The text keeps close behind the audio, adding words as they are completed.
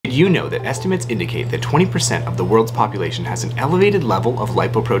Did you know that estimates indicate that 20% of the world's population has an elevated level of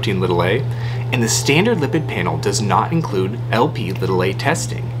lipoprotein a, and the standard lipid panel does not include Lp(a)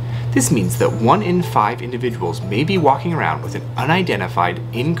 testing? This means that 1 in 5 individuals may be walking around with an unidentified,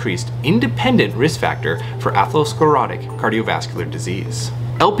 increased, independent risk factor for atherosclerotic cardiovascular disease.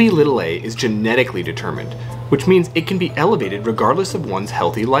 Lp(a) is genetically determined, which means it can be elevated regardless of one's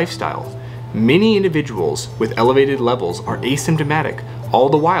healthy lifestyle. Many individuals with elevated levels are asymptomatic, all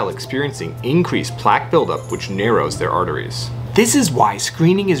the while experiencing increased plaque buildup which narrows their arteries. This is why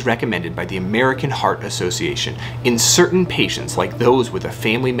screening is recommended by the American Heart Association in certain patients like those with a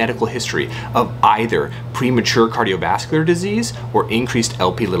family medical history of either premature cardiovascular disease or increased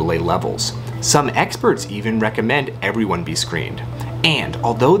Lp(a) levels. Some experts even recommend everyone be screened. And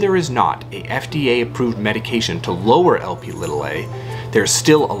although there is not a FDA-approved medication to lower Lp(a), there's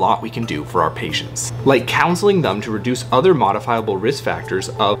still a lot we can do for our patients, like counseling them to reduce other modifiable risk factors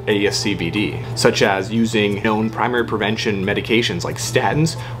of ASCVD, such as using known primary prevention medications like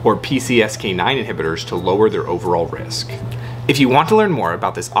statins or PCSK9 inhibitors to lower their overall risk. If you want to learn more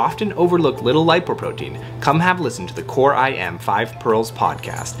about this often overlooked little lipoprotein, come have a listen to the Core IM 5 Pearls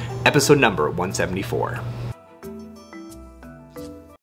podcast, episode number 174.